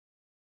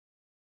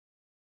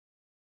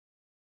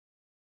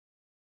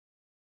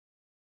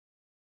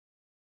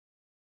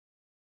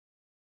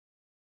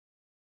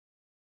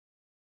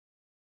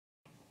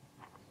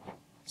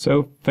So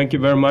thank you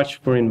very much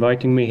for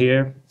inviting me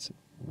here. It's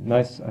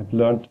nice. I've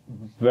learned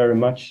very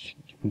much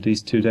in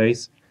these 2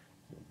 days.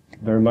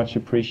 Very much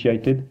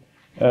appreciated.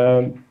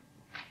 Yes,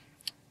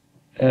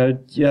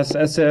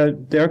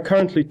 there are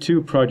currently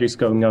 2 projects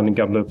going on in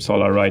Gamla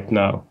Uppsala right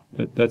now.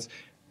 That's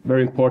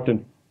very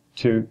important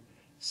to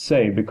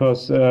say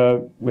because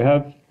we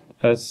have,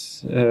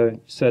 as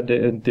said,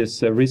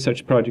 this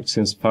research project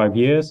since 5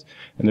 years,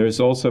 and there is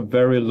also a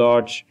very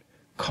large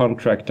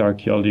contract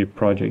archaeology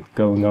project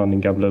going on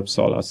in Gamla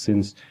Uppsala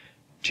since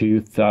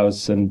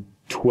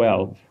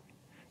 2012.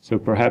 So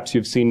perhaps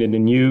you've seen in the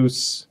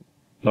news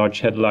large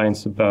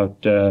headlines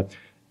about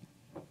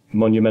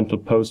monumental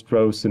post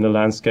rows in the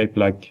landscape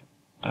like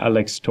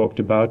Alex talked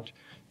about.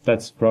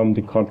 That's from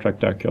the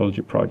contract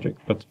archaeology project.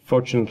 But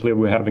fortunately,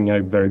 we're having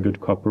a very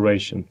good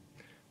cooperation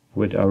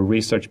with our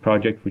research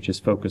project, which is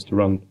focused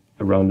around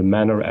the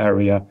manor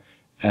area,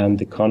 and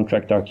the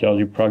contract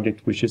archaeology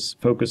project, which is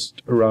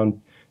focused around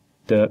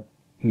the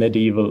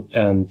medieval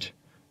and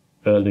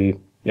early,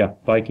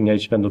 Viking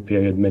Age, Vendel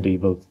period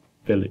medieval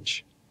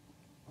village.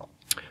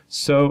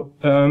 So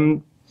I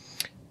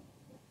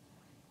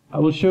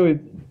will show you.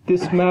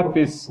 This map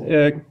is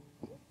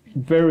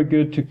very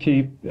good to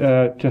keep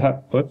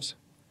to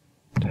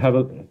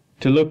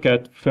look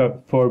at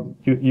for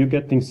you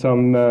getting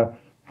some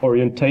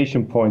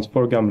orientation points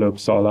for Gamla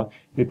Uppsala.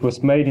 It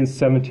was made in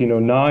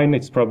 1709.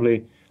 It's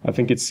probably, I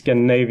think it's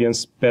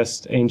Scandinavian's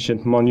best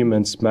ancient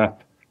monuments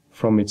map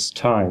from its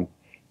time.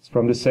 It's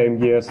from the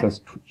same years as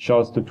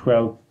Charles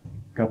XII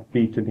got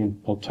beaten in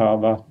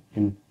Poltava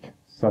in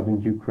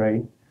southern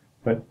Ukraine.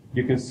 But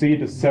you can see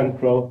the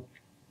central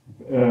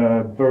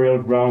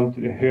burial ground,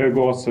 the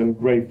Högås and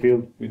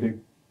Greyfield with the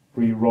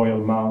 3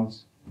 royal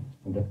mounds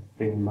and a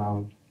thin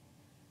mound.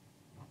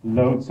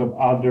 Loads of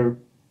other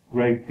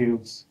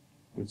Greyfields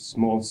with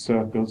small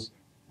circles.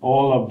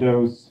 All of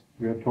those,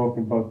 we are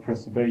talking about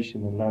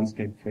preservation and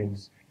landscape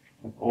things,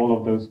 and all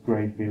of those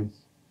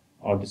Greyfields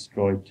are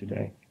destroyed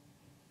today.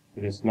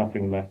 There is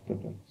nothing left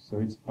of them.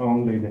 So it's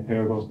only the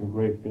Högås and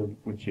Greyfield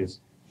which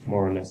is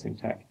more or less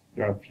intact.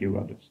 There are a few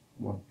others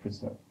more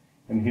preserved.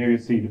 And here you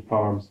see the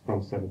farms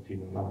from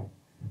 1709.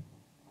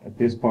 At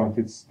this point,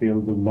 it's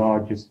still the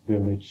largest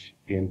village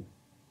in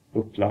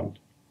Uppland.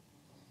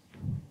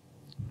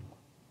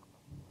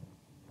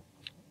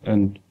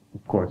 And,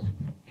 of course,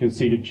 you can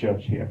see the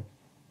church here,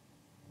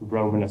 the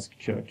Romanesque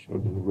church, or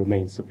the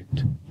remains of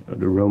it, or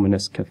the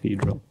Romanesque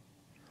cathedral.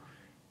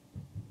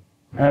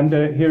 And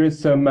here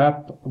is a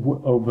map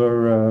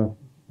over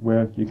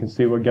where you can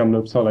see where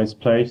Gamla Uppsala is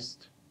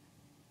placed,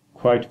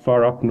 quite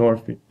far up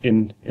north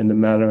in the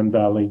Mälaren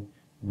Valley,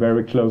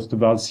 very close to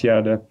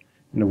Valsgärde,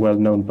 in a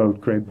well-known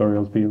boat grave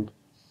burial field.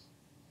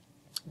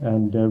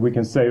 And we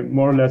can say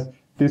more or less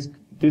this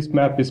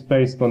map is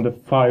based on the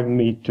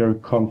 5-meter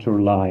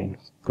contour line,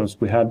 because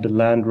we had the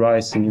land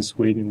rising in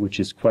Sweden, which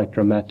is quite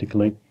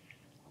dramatically,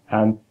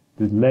 and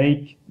the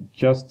lake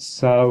just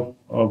south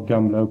of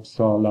Gamla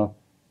Uppsala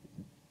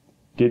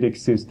did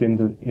exist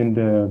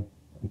until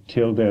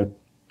the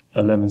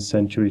 11th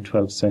century,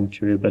 12th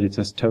century, but it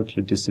has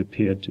totally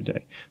disappeared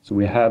today. So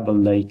we have a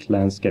lake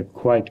landscape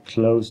quite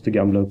close to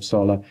Gamla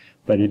Uppsala,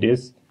 but it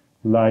is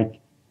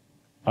like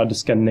other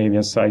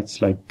Scandinavian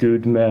sites like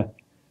Gudme,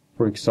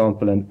 for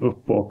example, and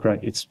Uppåkra.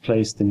 It's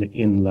placed in the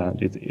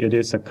inland. It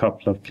is a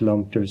couple of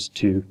kilometers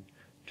to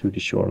the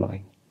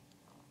shoreline.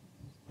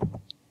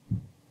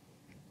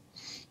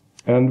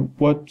 And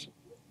what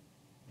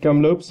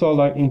Gamla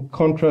Uppsala, in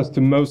contrast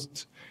to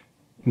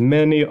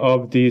many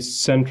of these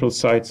central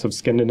sites of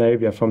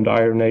Scandinavia from the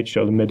Iron Age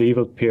or the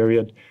medieval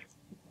period,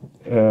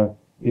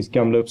 is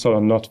Gamla Uppsala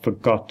not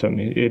forgotten.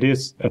 It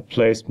is a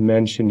place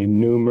mentioned in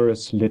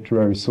numerous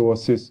literary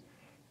sources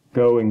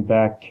going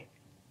back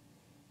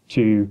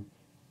to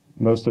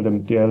most of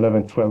them the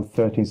 11th, 12th,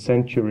 13th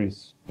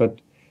centuries. But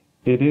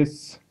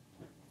it's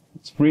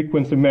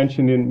frequently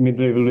mentioned in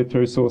medieval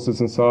literary sources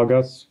and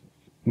sagas,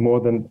 more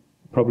than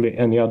probably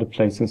any other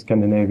place in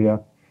Scandinavia.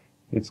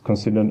 It's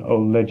considered an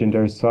old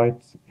legendary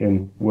site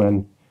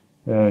when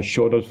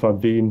Sjödolf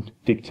av Wien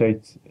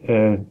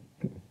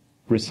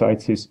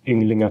recites his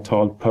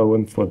Ynglingatal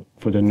poem for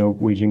the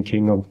Norwegian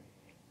king of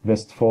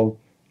Westfall.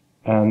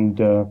 And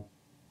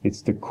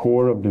it's the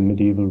core of the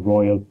medieval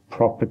royal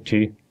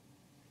property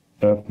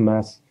earth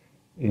mass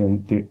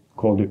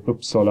called the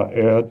Uppsala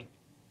Öd,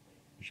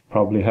 which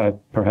probably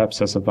perhaps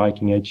has a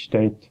Viking Age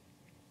date.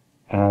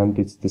 And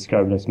it's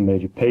described as a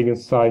major pagan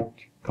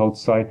site, cult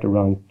site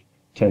around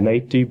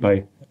 1080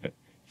 by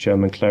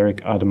German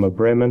cleric Adam of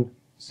Bremen,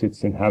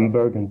 sits in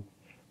Hamburg and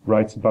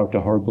writes about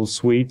the horrible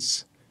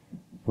Swedes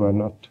who are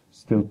not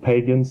still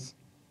pagans.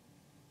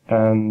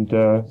 And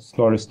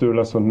Snorri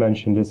Sturlason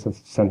mentioned this as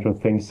central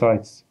thing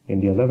sites in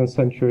the 11th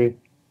century.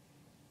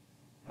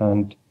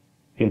 And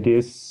it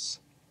is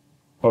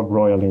of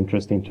royal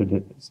interest into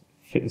the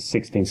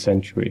 16th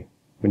century.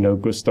 We know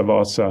Gustav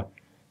Vasa,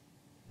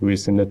 who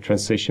is in the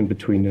transition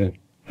between the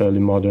early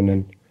modern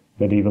and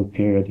medieval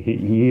period.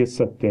 He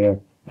is up there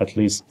at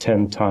least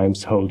 10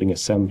 times holding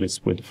assemblies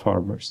with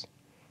farmers.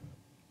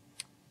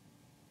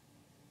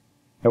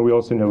 And we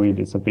also know it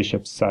is a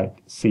bishop's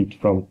seat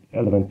from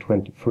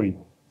 1123.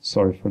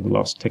 Sorry for the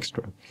last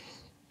texture.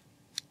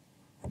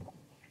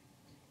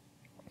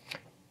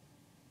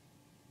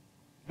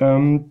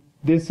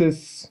 This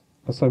is,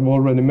 as I've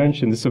already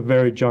mentioned, this is a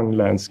very young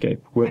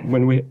landscape.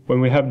 When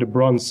we have the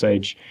Bronze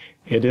Age,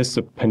 it is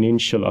a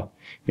peninsula.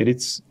 It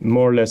is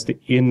more or less the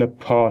inner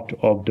part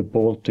of the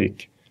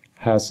Baltic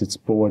has its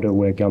border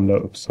where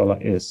Gamla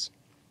Uppsala is.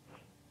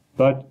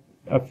 But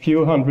a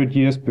few hundred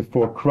years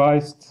before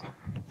Christ,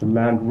 the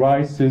land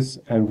rises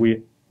and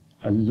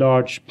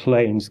large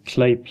plains,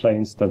 clay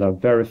plains that are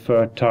very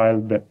fertile,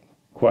 but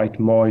quite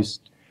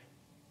moist,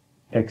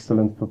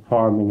 excellent for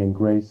farming and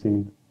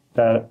grazing,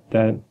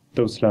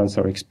 those lands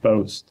are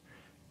exposed.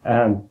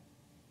 And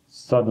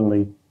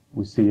suddenly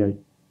we see a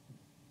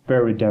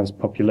very dense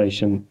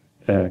population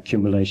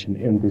accumulation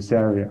in this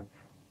area.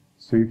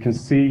 So you can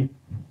see,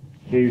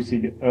 here you see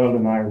the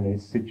early Iron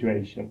Age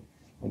situation.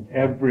 And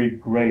every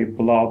grey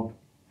blob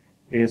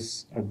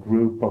is a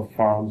group of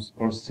farms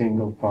or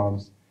single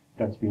farms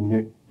that we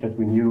know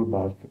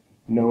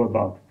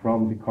about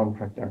from the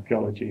contract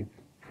archaeology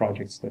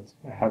projects that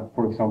have,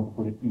 for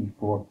example, the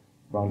E4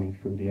 running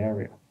through the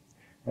area.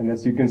 And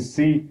as you can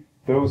see,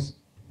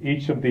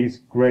 each of these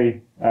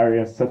grey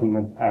areas,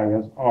 settlement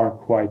areas, are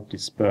quite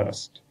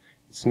dispersed.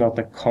 It's not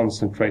a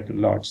concentrated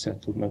large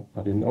settlement,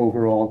 but in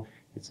overall,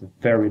 it's a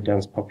very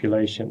dense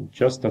population,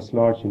 just as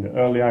large in the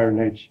early Iron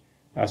Age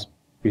as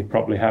we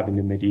probably have in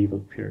the medieval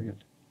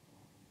period.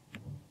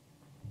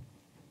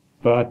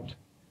 But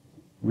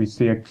we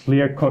see a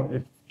clear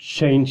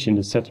change in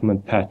the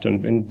settlement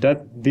pattern, and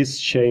this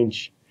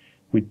change,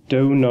 we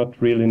do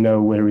not really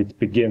know where it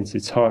begins.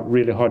 It's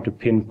really hard to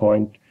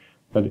pinpoint,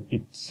 but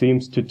it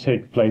seems to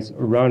take place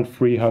around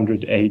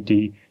 300 AD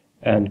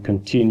and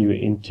continue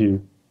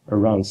into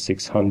around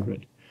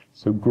 600.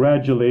 So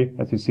gradually,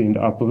 as you see in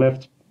the upper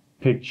left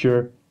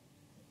picture,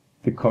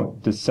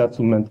 the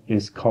settlement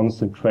is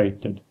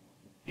concentrated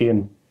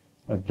in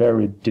a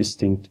very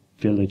distinct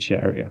village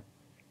area.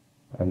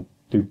 And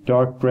the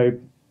dark gray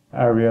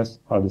areas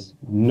are the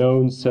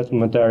known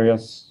settlement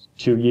areas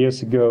 2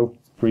 years ago,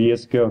 3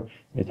 years ago.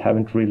 It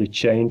haven't really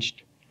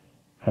changed.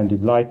 And the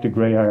lighter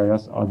gray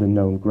areas are the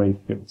known grave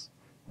fields.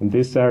 In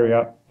this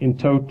area, in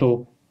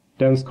total,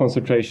 dense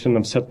concentration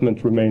of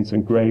settlement remains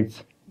and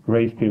grave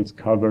fields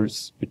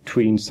covers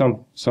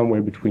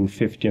somewhere between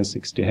 50 and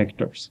 60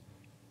 hectares.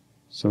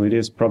 So it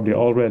is probably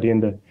already in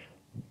the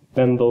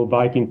Vendel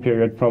Viking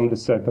period from the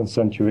 2nd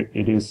century,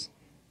 it is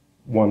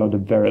one of the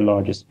very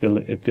largest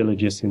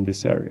villages in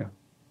this area.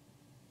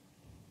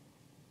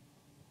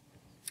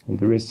 And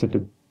there is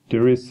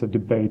a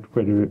debate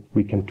whether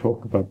we can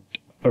talk about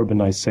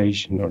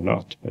urbanization or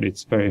not, but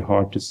it's very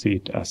hard to see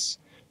it as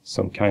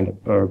some kind of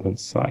urban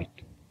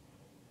site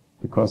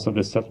because of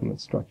the settlement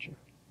structure.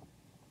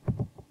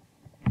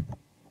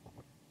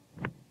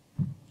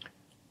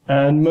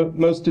 And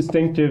most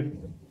distinctive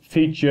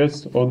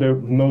features, or the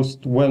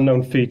most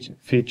well-known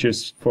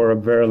features for a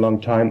very long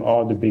time,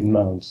 are the big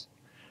mounds.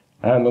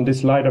 And on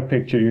this lighter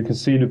picture, you can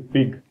see the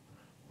big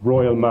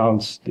royal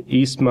mounds, the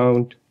East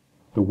Mound,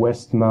 the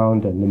West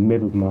Mound, and the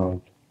Middle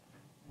Mound.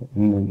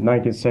 In the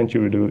 19th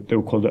century, they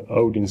were called the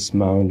Odin's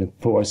Mound, and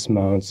Thor's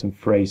Mounds, and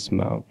Frey's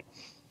Mound.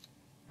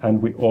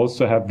 And we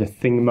also have the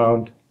Thing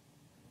Mound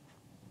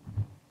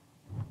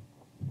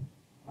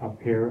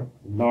up here, a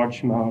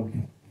large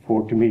mound,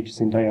 40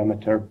 meters in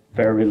diameter,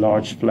 very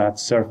large flat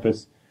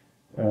surface,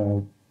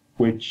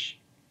 which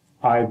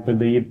I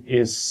believe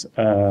is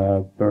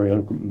a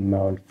burial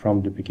mound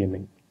from the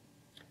beginning.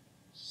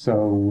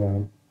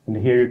 So, and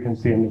here you can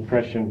see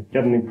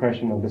get an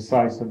impression of the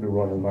size of the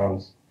royal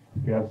mounds.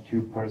 We have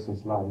 2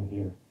 persons lying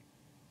here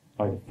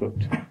by the foot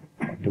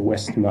of the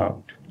West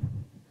Mound.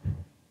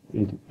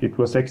 It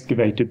was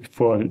excavated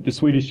before the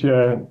Swedish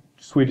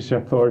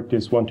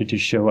authorities wanted to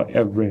show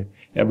every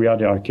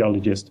other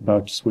archaeologist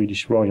about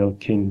Swedish royal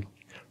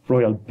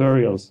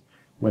burials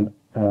when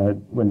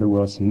there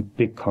was a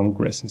big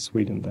congress in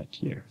Sweden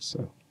that year.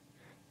 So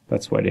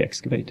that's why they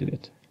excavated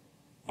it.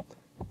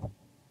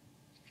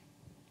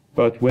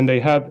 But when they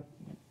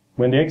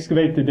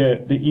excavated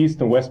the East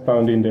and West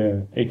Mound in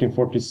the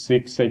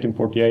 1846,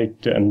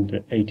 1848, and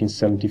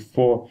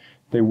 1874,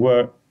 they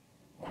were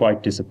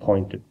quite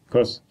disappointed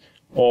because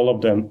all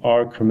of them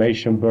are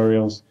cremation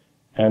burials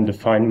and the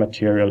find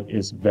material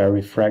is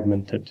very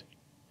fragmented.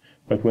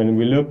 But when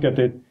we look at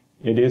it,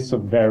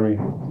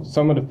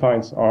 some of the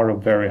finds are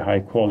of very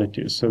high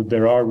quality, so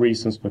there are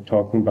reasons for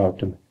talking about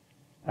them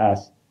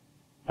as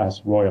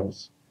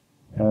royals.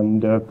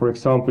 And for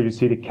example, you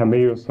see the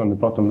cameos on the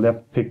bottom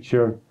left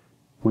picture,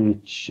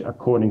 which,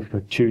 according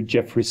to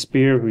Geoffrey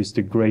Spear, who is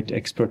the great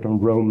expert on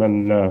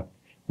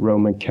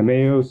Roman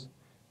cameos,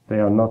 they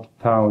are not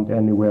found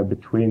anywhere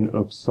between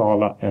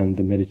Uppsala and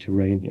the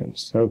Mediterranean.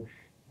 So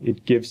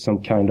it gives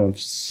some kind of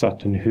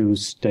Sutton Hoo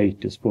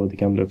status for the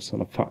Gamla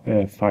Uppsala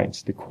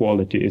finds. The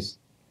quality is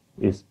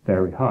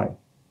very high.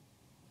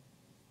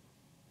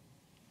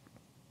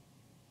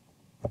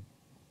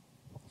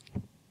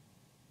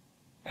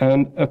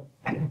 And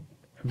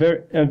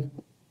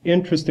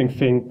interesting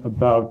thing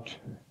about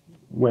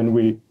when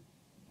we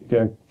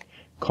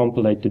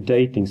compilate the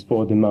datings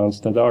for the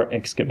mounds that are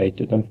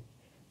excavated, and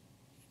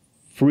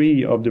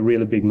 3 of the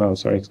really big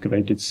mounds are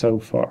excavated so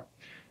far.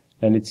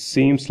 And it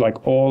seems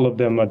like all of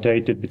them are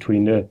dated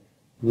between the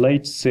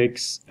late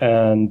 6th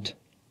and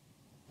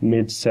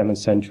mid 7th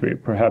century,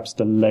 perhaps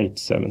the late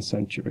 7th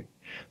century.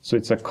 So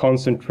it's a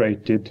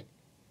concentrated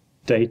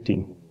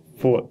dating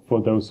for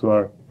those who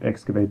are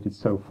excavated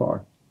so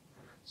far.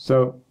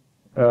 So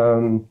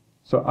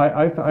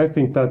I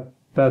think that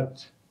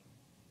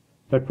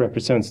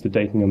represents the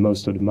dating of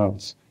most of the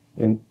mounds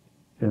on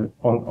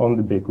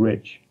the big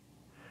ridge.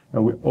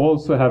 And we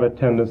also have a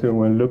tendency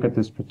when we look at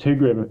the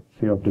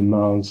stratigraphy of the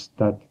mounds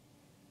that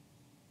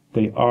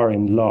they are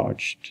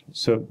enlarged.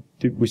 So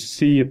we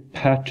see a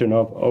pattern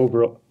of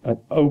an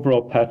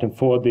overall pattern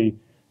for the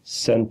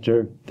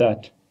center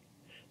that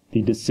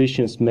the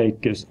decisions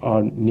makers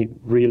are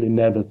really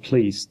never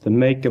pleased. They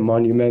make a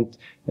monument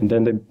and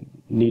then they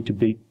need to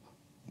build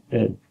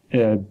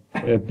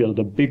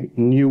a big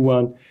new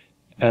one,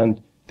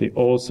 and they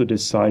also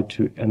decide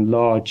to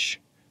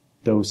enlarge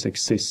those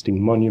existing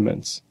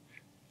monuments.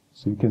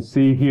 So you can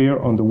see here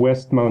on the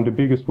west mound, the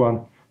biggest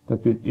one,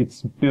 that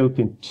it's built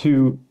in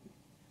 2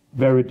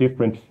 very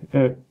different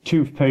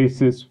 2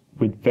 phases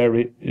with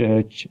very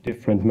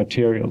different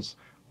materials.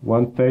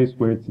 One phase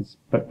where it's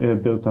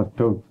built out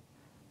of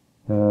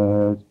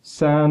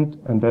sand,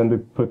 and then they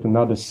put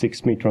another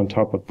 6 meter on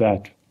top of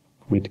that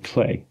with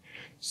clay.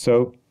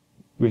 So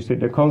we see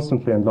they're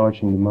constantly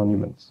enlarging the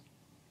monuments.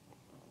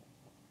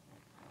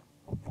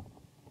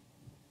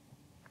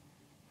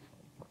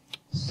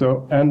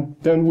 So, and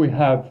then we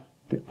have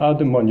the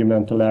other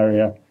monumental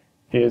area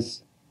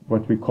is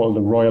what we call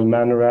the Royal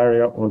Manor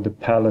area or the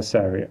Palace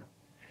area.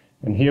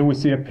 And here we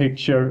see a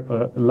picture,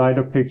 a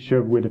lighter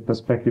picture with a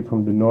perspective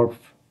from the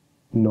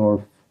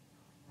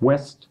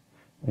northwest.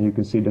 And you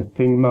can see the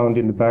Thing Mound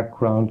in the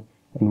background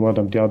and one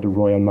of the other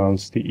royal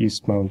mounds, the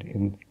East Mound,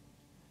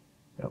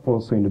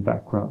 also in the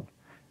background.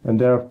 And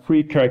there are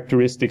 3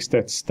 characteristics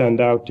that stand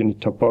out in the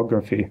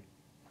topography.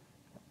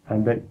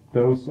 And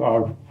those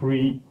are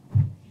 3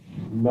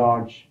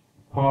 large,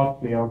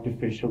 partly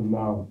artificial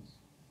mounds.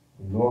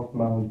 The North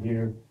Mound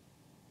here,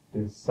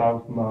 the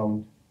South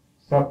Mound,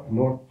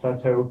 North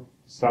Plateau,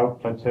 South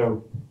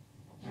Plateau,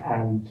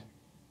 and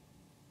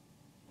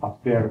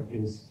up there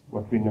is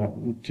what we now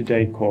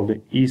today call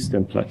the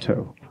Eastern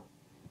Plateau.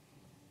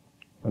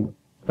 And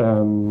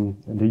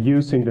they're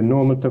using the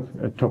normal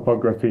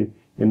topography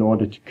in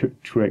order to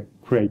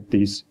create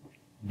these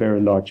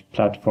very large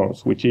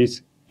platforms, which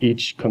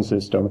each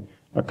consists of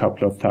a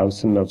couple of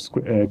thousand of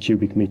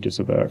cubic meters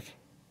of earth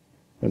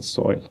and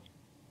soil.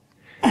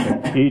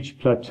 And each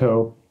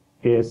plateau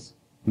is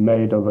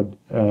made of a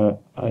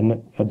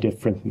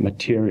different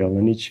material,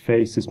 and each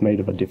face is made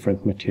of a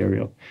different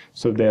material.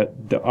 So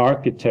the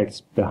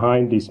architects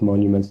behind these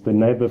monuments, they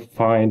never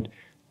find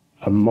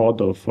a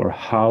model for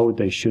how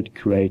they should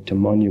create a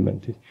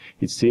monument.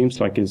 It seems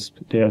like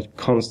they are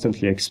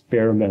constantly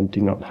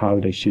experimenting on how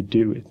they should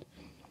do it.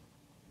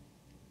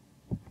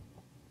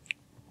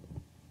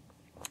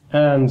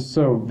 And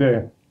so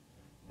the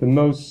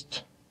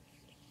most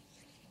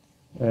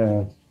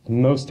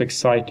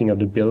exciting of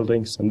the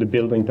buildings, and the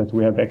building that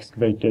we have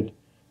excavated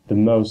the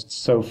most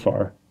so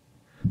far,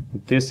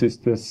 this is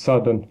the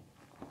southern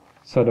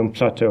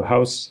plateau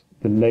house,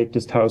 the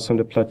latest house on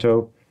the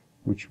plateau,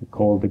 which we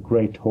call the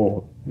Great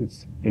Hall.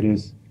 It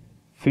is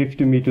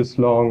 50 meters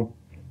long,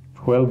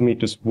 12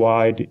 meters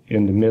wide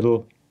in the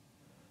middle,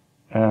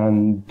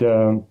 and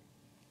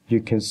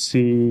you can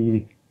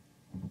see.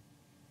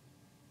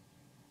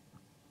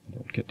 I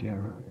don't get the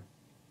arrow here.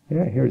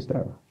 Yeah, here's the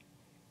arrow.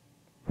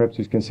 Perhaps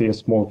you can see a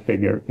small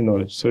figure in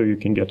order so you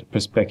can get a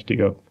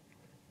perspective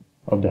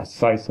of the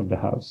size of the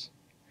house.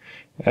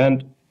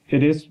 And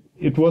it was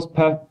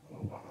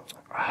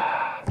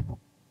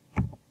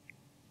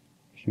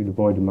should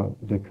avoid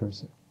the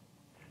cursor.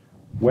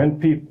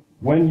 When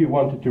you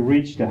wanted to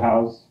reach the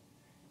house,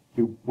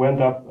 you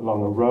went up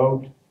along a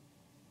road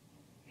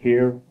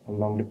here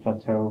along the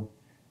plateau,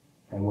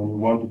 and when you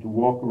wanted to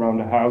walk around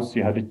the house,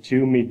 you had a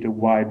 2 meter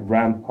wide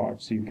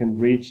rampart, so you can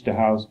reach the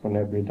house from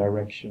every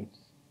direction.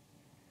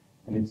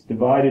 And it's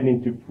divided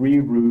into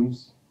 3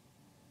 rooms: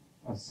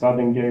 a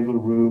southern gable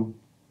room,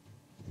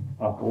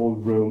 a hall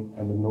room,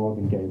 and a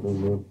northern gable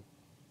room.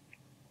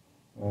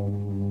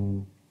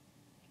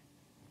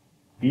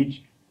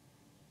 Each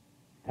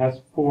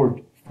has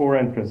four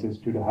entrances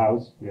to the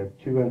house. We have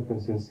 2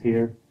 entrances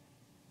here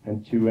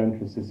and 2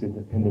 entrances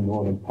in the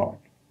northern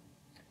part.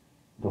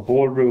 The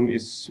hall room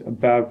is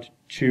about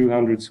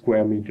 200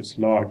 square meters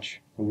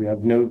large, and we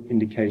have no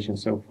indication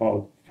so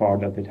far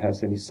that it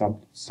has any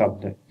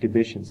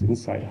subdivisions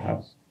inside the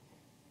house.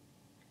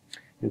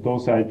 It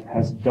also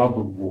has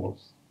double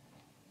walls.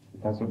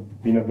 It has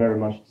been a very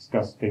much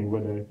discussed thing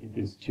whether it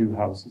is 2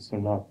 houses or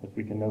not, but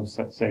we can now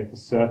say for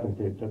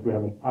certainty that we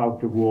have an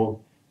outer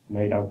wall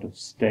made out of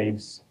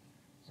staves.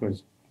 So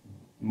it's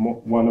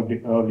one of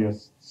the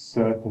earliest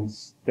certain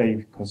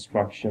stave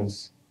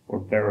constructions, or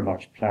very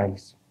large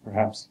planks,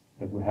 perhaps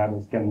that we have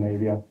in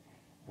Scandinavia,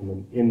 and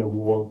an inner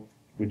wall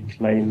with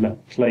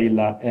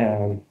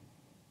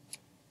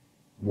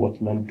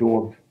Waterland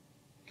daub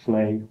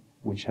clay,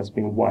 which has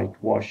been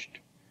whitewashed.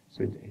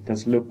 So it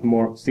does look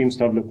more, seems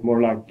to have looked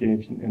more like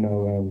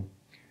an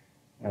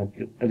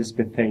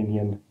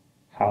Elizabethanian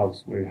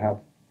house where you have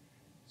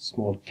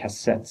small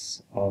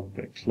cassettes of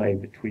clay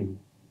between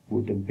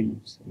wooden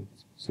beams.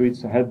 So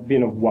it had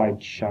been a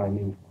white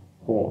shining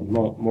hall,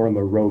 more of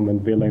a Roman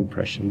villa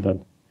impression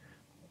than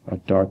a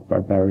dark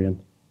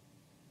barbarian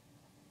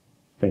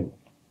thing.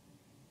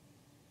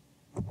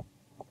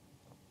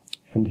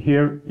 And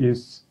here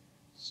is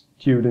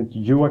student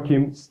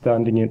Joachim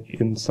standing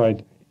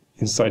inside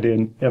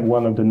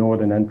one of the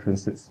northern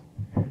entrances.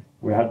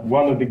 We had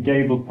one of the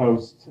gable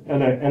posts,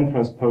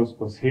 entrance posts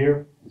was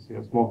here. You see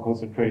a small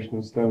concentration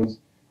of stones,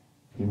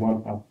 and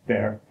one up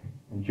there.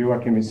 And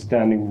Joachim is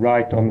standing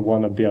right on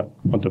one of the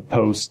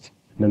posts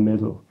in the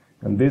middle.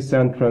 And this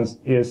entrance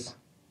is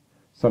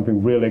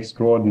something really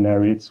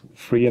extraordinary. It's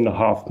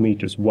 3.5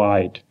 meters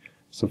wide,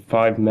 so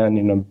 5 men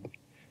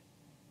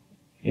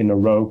in a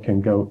row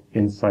can go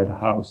inside the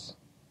house.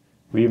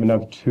 We even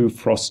have 2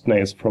 frost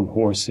nails from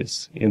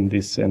horses in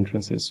these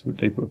entrances.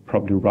 They were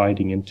probably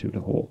riding into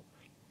the hall.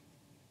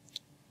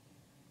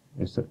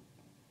 There's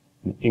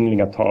in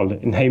Ynglingatal,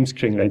 in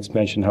Heimskringla, it's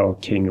mentioned how a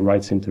king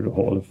rides into the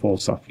hall and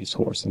falls off his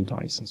horse and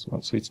dies and so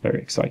on. So it's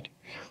very exciting.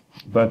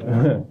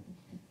 And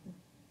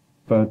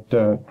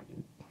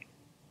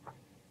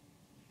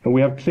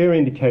we have clear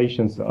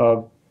indications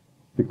of,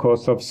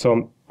 because of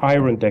some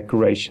iron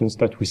decorations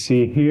that we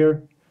see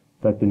here,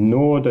 that the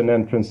northern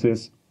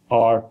entrances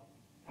are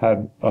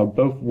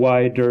both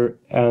wider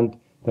and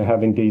they're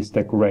having these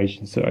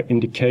decorations. So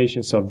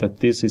indications of that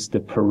this is the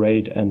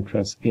parade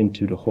entrance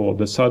into the hall.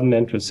 The southern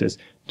entrances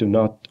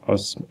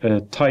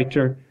are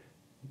tighter,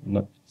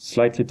 not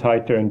slightly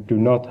tighter, and do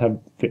not have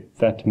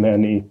that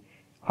many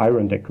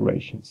iron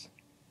decorations.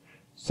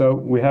 So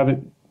we have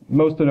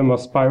most of them are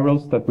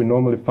spirals that we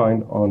normally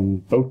find on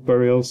boat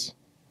burials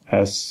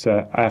as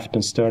aft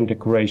and stern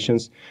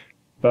decorations,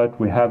 but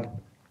we have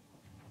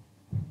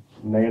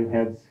nail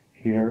heads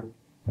here,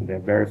 and they're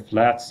very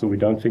flat, so we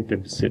don't think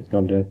they're sitting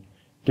on the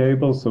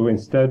gable. So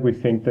instead we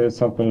think there's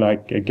something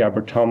like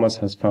Gabbard Thomas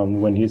has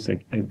found when he's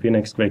been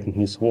excavating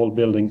his hall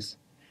buildings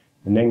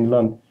in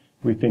England.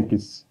 We think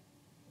it's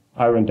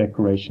iron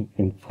decoration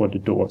for the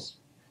doors.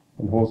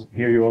 And also,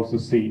 here you also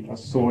see a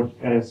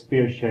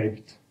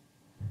spear-shaped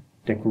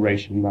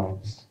decoration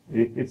mounts.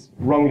 It's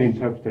wrongly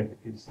interpreted.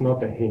 It's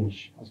not a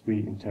hinge as we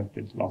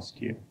interpreted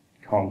last year.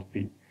 It can't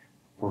be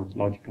for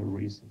logical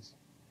reasons.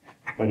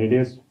 But it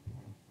is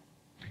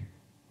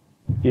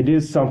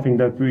something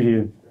that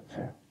we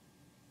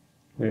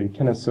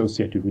can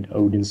associate it with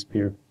Odin's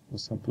spear or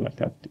something like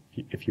that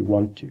if you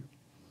want to.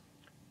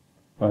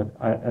 But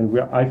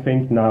I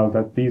think now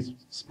that these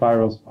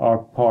spirals are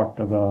part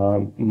of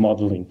a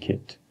modeling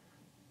kit.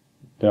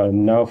 They are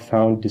now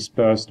found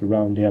dispersed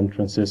around the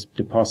entrances,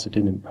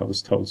 deposited in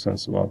post holes and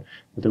so on.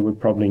 But they were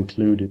probably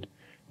included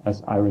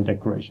as iron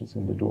decorations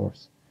in the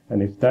doors.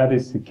 And if that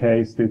is the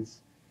case,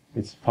 it's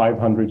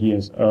 500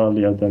 years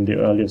earlier than the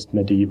earliest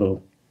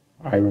medieval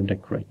iron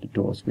decorated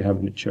doors we have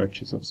in the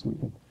churches of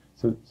Sweden.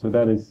 So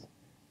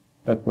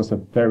that was a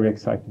very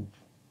exciting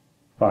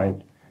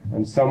find.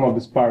 And some of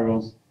the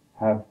spirals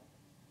have,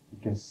 you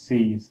can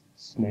see,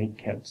 snake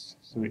heads.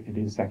 So it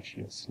is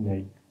actually a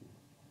snake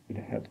with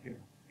a head here.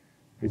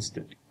 It's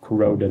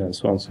corroded and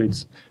so on, so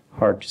it's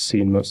hard to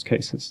see in most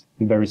cases.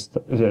 And very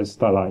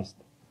stylized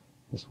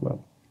as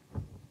well.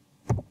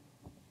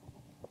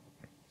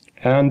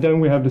 And then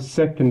we have the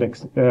second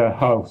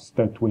house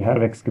that we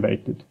have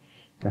excavated.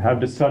 We have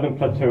the southern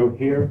plateau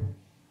here,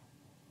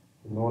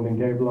 the northern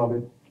gable of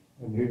it,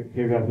 and here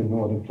we have the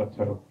northern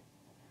plateau.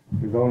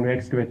 We've only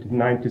excavated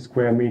 90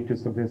 square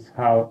meters of this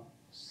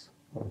house,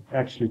 or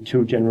actually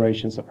 2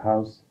 generations of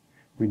house.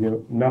 We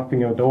knew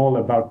nothing at all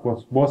about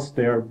what was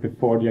there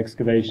before the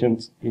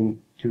excavations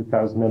in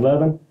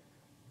 2011,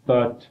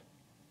 but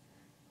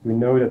we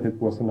know that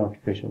it was an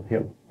artificial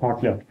hill,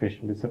 partly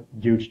artificial. It's a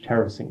huge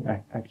terracing,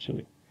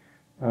 actually.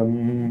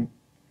 And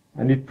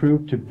it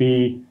proved to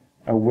be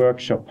a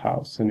workshop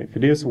house. And if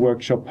it is a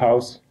workshop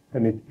house,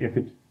 and if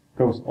it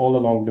goes all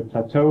along the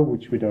plateau,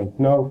 which we don't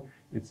know,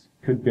 it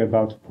could be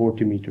about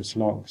 40 meters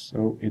long.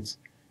 So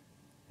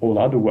all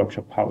other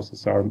workshop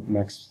houses are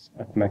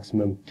at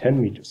maximum 10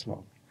 meters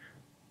long.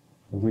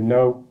 And we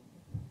know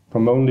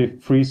from only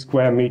 3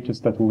 square meters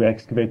that we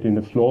excavated in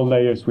the floor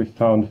layers, we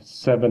found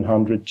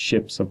 700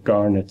 ships of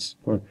garnets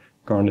for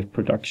garnet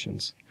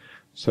productions.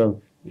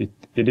 So it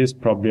is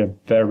probably a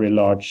very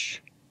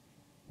large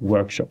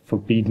workshop for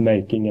bead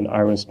making and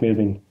iron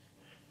smithing,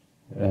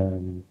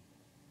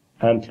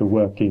 antler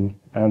working,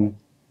 and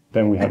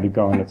then we have the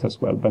garnets as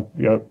well. But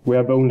we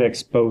have only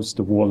exposed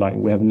the wall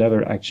line. We have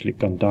never actually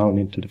gone down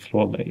into the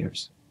floor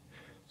layers.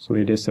 So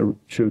it is a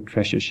true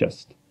treasure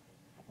chest.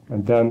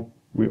 And then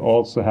we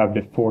also have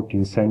the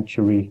 14th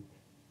century,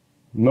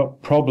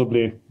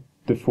 probably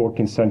the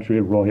 14th century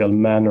royal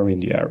manor in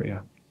the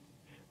area,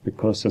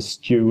 because a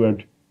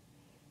steward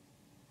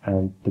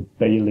and the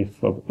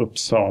bailiff of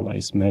Uppsala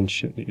is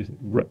mentioned,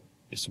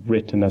 is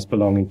written as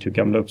belonging to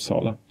Gamla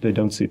Uppsala. They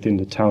don't sit in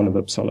the town of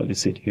Uppsala, they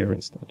sit here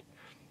instead.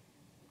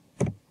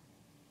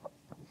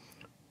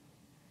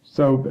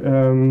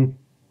 So,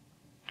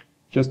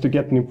 just to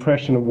get an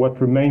impression of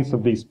what remains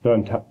of these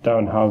burnt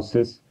down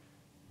houses,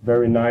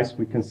 very nice.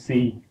 We can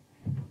see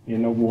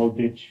in a wall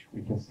ditch,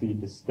 we can see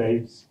the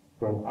staves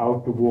for an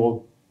outer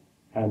wall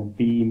and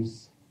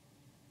beams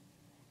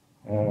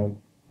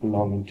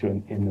belonging to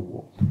an inner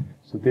wall.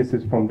 So this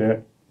is from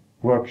the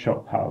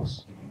workshop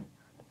house.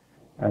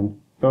 And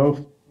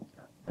both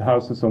the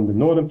houses on the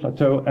northern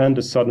plateau and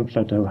the southern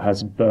plateau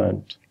has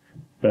burnt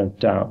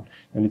down.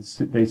 And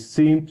they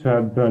seem to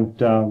have burnt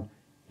down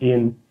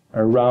in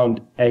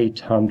around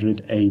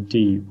 800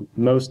 AD.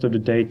 Most of the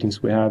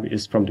datings we have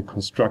is from the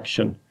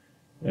construction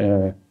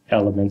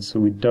elements, so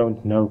we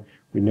don't know.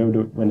 We know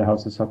when the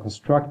houses are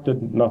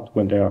constructed, not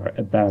when they are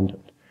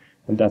abandoned.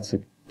 And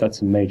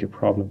that's a major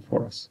problem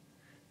for us.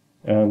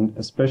 And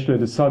especially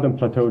the southern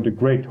plateau, the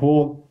Great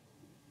Hall,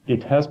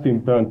 it has been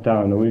burnt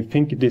down, and we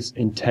think it is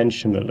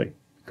intentionally,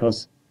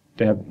 because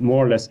they have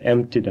more or less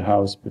emptied the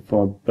house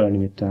before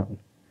burning it down.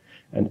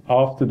 And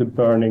after the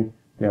burning,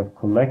 they have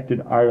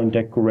collected iron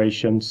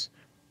decorations,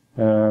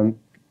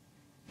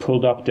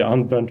 pulled up the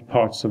unburnt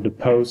parts of the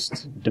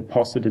posts,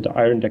 deposited the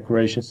iron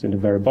decorations in the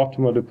very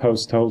bottom of the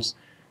post holes,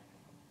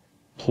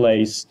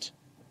 placed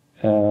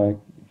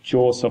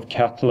jaws of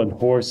cattle and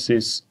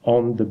horses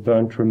on the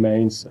burnt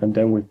remains, and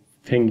then we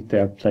think they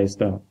have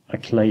placed a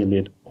clay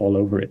lid all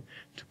over it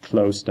to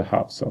close the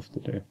house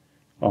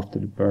after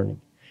the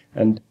burning.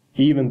 And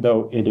even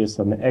though it is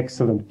an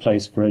excellent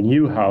place for a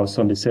new house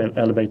on this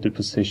elevated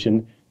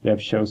position, they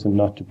have chosen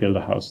not to build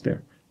a house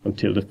there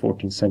until the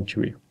 14th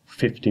century.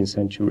 15th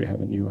century we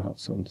have a new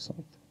house on the site.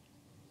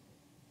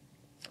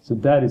 So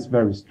that is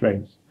very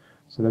strange.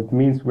 So that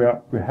means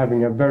we're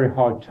having a very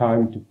hard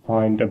time to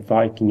find a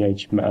Viking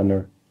Age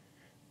manor,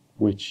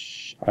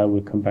 which I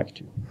will come back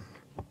to.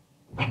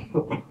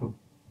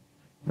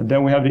 And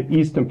then we have the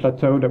eastern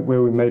plateau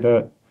where we made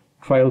a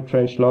trial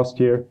trench last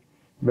year,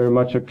 very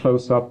much a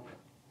close-up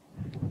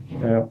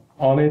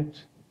on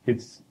it.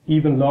 It's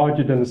even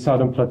larger than the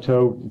southern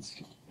plateau.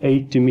 It's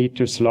 80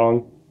 meters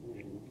long.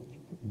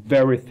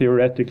 Very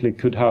theoretically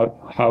could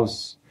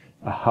house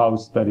a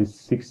house that is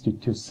 60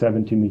 to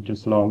 70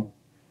 meters long.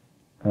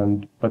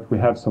 But we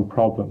have some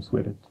problems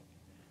with it.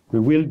 We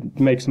will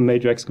make some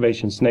major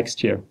excavations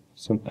next year,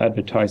 some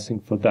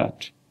advertising for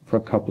that for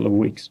a couple of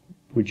weeks.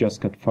 We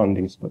just got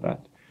fundings for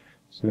that.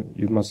 So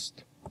you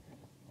must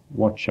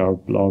watch our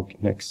blog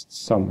next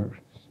summer.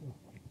 So,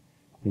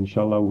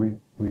 inshallah, we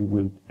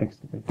will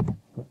excavate it.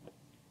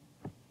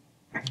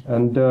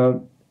 And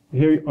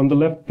here on the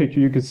left picture,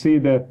 you can see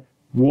the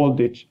wall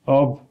ditch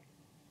of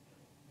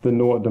the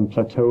northern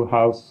plateau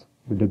house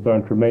with the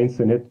burnt remains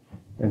in it.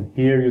 And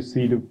here you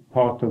see the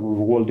part of a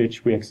wall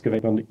ditch we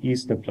excavate on the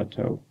eastern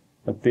plateau.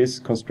 But this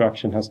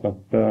construction has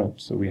not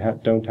burnt, so we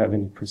don't have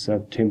any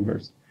preserved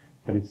timbers.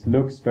 But it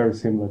looks very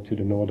similar to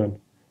the northern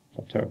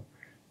plateau.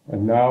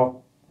 And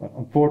now,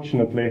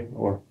 unfortunately,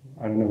 or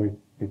I don't know if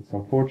it's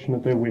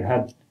unfortunately, we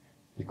had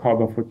the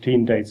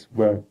carbon-14 dates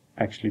were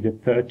actually the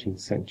 13th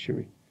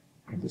century,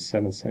 the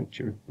 7th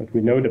century. But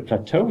we know the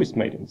plateau is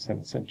made in the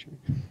 7th century.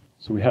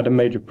 So we had a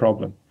major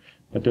problem.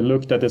 But they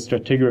looked at the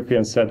stratigraphy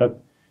and said that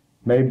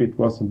maybe it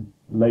was a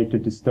later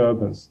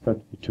disturbance that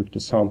we took the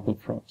sample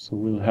from. So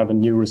we'll have a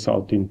new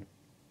result in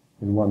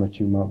 1 or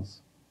 2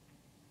 months.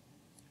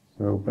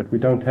 So, but we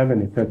don't have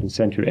any 13th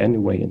century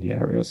anyway in the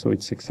area, so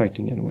it's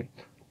exciting anyway.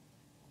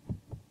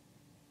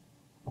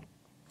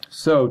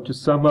 So to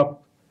sum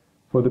up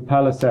for the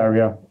palace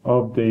area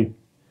of the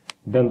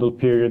Vendel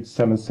period,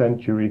 7th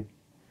century,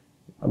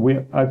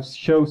 I've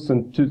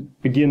chosen to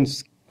begin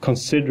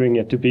considering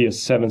it to be a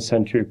 7th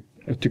century,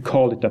 to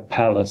call it a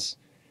palace.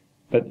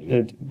 But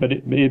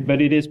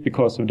it is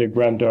because of the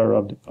grandeur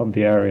of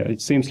the area.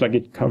 It seems like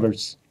it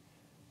covers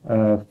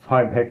 5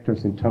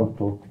 hectares in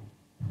total,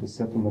 the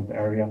settlement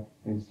area.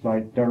 It's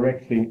like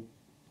directly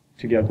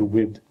together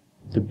with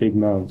the big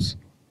mounds.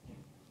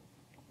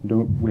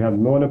 We have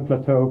northern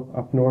plateau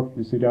up north.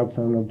 You see the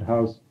outline of the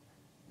house.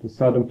 The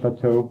southern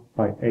plateau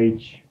by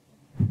H,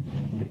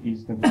 the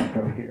eastern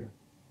plateau here.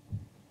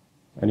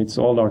 And it's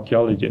all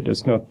archaeology.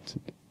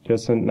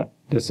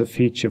 There's a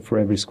feature for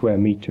every square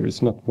meter.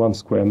 It's not 1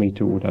 square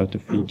meter without a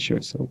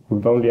feature. So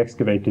we've only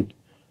excavated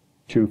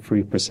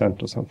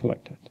 2-3% or something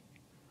like that.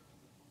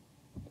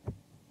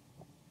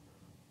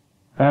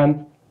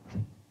 And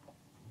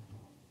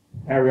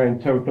area in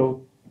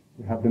total,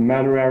 we have the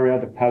manor area,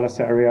 the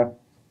palace area.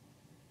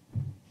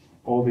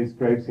 All these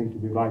graves seem to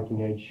be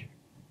Viking Age.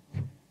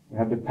 We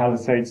have the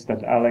palisades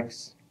that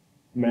Alex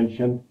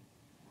mentioned.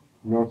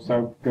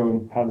 North-south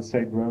going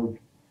Palisade Road,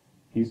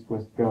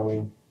 east-west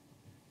going.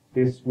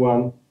 This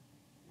one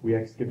we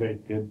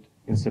excavated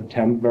in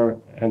September,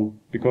 and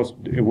because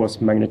it was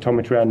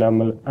magnetometry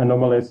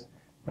anomalies,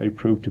 it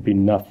proved to be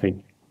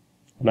nothing.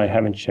 And I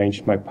haven't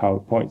changed my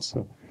PowerPoint,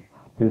 so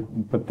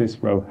but this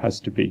row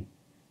has to be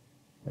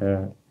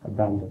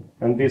abandoned.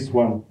 And this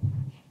one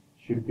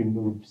should be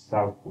moved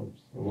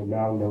southwards. And we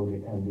now know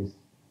the end is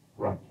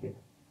right here.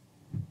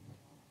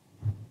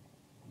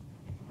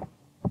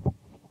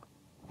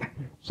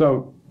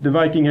 So the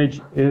Viking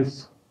Age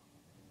is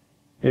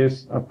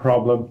a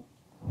problem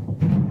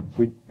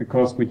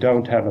because we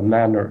don't have a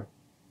manor.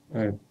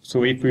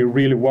 So if we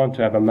really want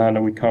to have a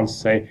manor, we can't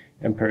say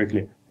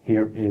empirically,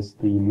 here is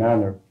the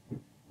manor.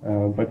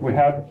 But we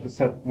have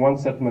one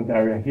settlement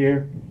area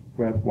here.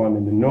 We have one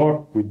in the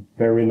north with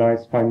very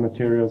nice fine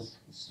materials,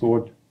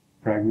 sword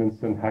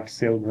fragments and hack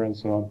silver and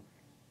so on.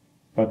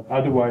 But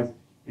otherwise,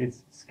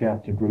 it's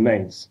scattered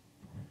remains.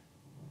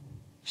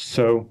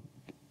 So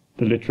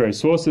the literary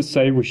sources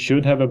say we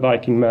should have a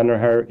Viking manor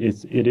here.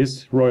 It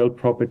is royal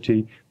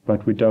property,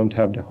 but we don't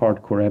have the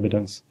hardcore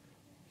evidence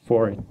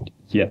for it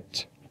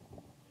yet.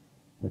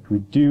 But we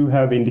do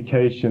have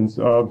indications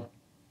of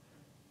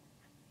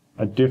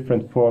a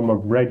different form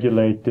of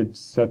regulated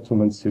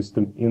settlement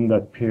system in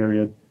that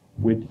period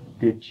with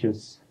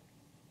ditches,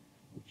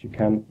 which you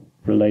can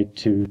relate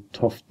to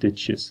tough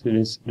ditches.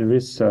 There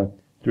is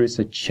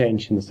a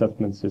change in the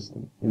settlement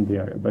system in the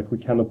area, but we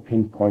cannot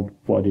pinpoint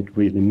what it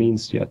really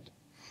means yet.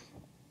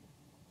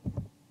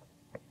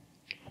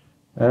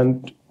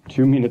 And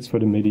 2 minutes for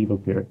the medieval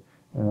period.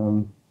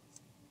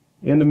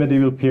 In the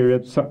medieval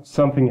period,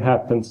 something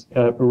happens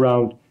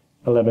around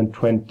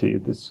 1120.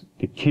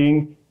 The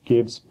king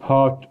gives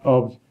part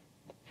of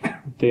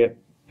the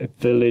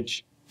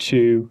village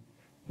to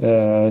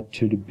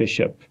the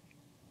bishop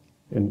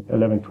in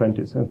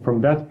 1120s, and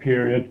from that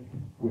period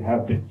we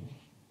have the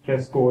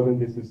Prästgården.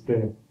 This is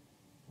the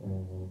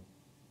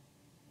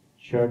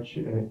church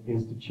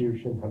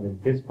institution having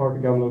this part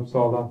of Gamla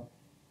Uppsala.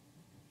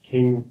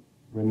 King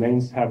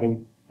remains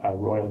having a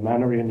royal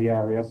manor in the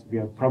area, so we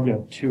have probably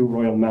have 2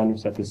 royal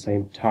manors at the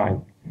same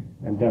time,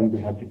 and then we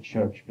have the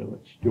church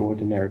village, the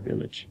ordinary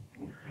village.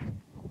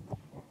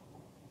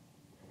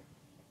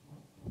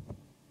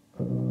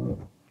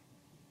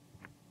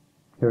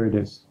 Here it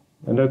is.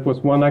 And that was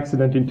one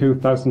accident in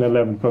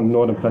 2011 from the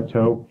Northern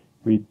Plateau.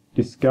 We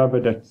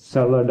discovered a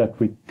cellar that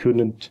we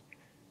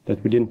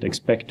didn't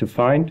expect to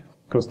find,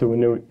 because there were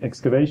no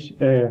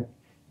excavation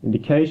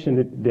indication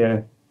that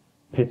the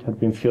pit had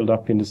been filled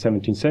up in the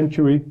 17th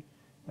century.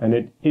 And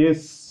it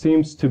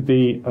seems to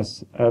be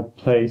a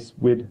place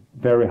with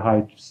very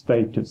high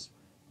status.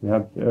 We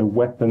have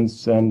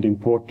weapons and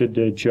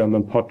imported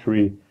German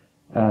pottery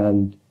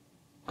and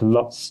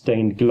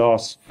stained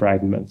glass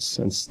fragments.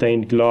 And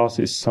stained glass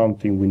is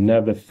something we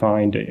never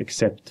find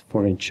except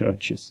for in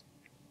churches.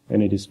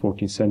 And it is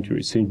 14th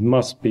century. So it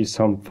must be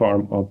some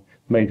form of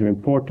major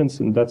importance,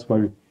 and that's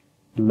why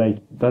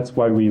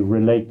we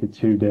relate it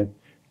to the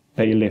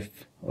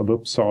bailiff of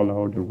Uppsala,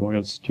 or the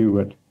royal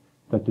steward,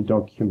 that the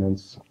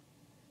documents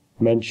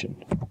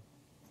mentioned.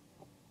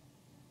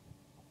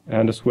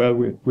 And as well,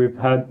 we've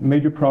had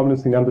major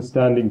problems in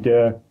understanding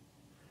the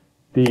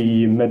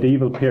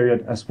medieval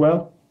period as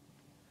well.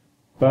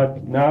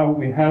 But now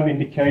we have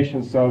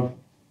indications of,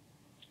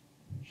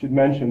 I should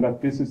mention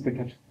that this is the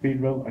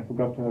cathedral. I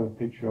forgot to have a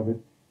picture of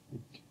it.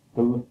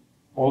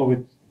 All of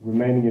it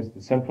remaining is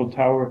the central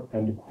tower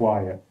and the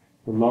choir.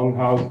 The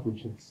longhouse,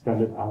 which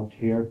extended out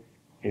here,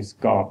 is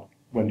gone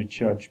when the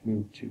church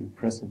moved to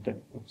present-day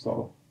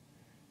Uppsala.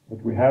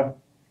 But we have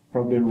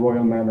probably a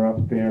royal manor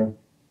up there,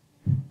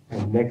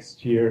 and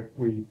next year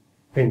we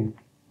think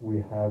we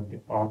have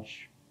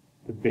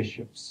the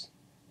bishop's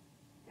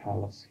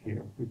palace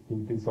here. We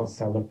think these are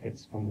cellar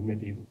pits from the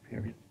medieval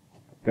period,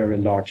 very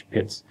large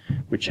pits,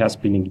 which has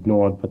been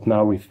ignored, but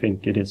now we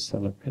think it is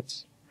cellar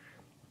pits.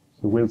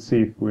 So we'll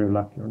see if we're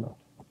lucky or not.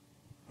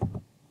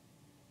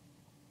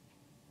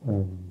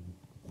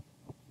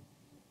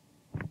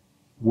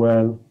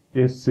 Well,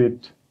 is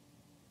it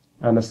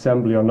an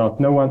assembly or not?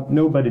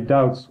 Nobody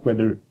doubts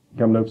whether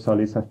Gamla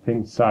Uppsala is a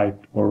thing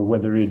site or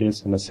whether it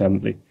is an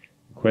assembly.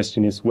 The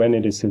question is, when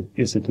is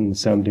it an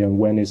assembly, and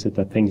when is it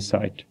a thing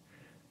site?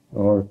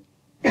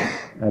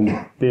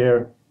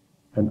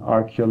 And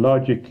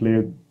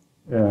archaeologically,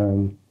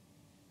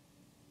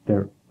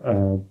 there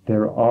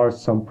are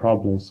some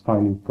problems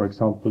finding, for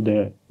example,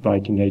 the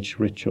Viking Age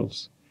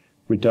rituals.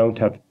 We don't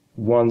have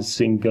one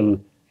single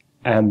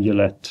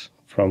amulet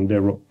from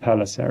the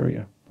palace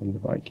area from the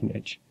Viking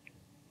Age.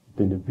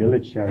 In the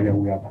village area,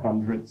 we have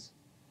hundreds.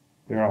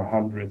 There are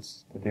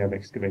hundreds that they have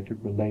excavated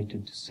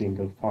related to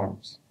single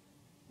farms,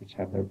 which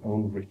have their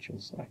own ritual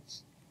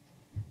sites.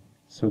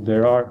 So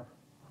there are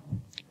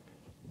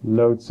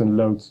loads and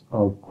loads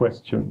of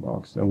question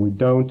marks, and we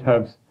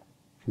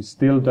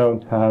still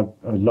don't have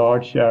a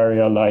large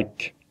area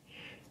like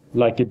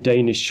a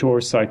Danish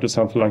shore site or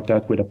something like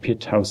that, with a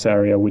pit house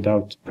area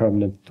without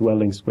permanent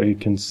dwellings, where you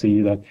can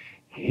see that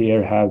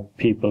here have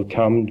people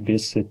come,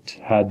 visit,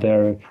 had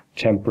their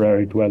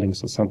temporary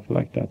dwellings or something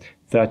like that.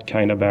 That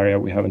kind of area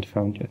we haven't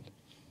found yet.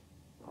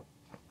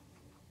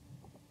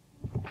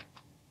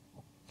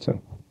 So,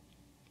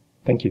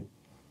 thank you.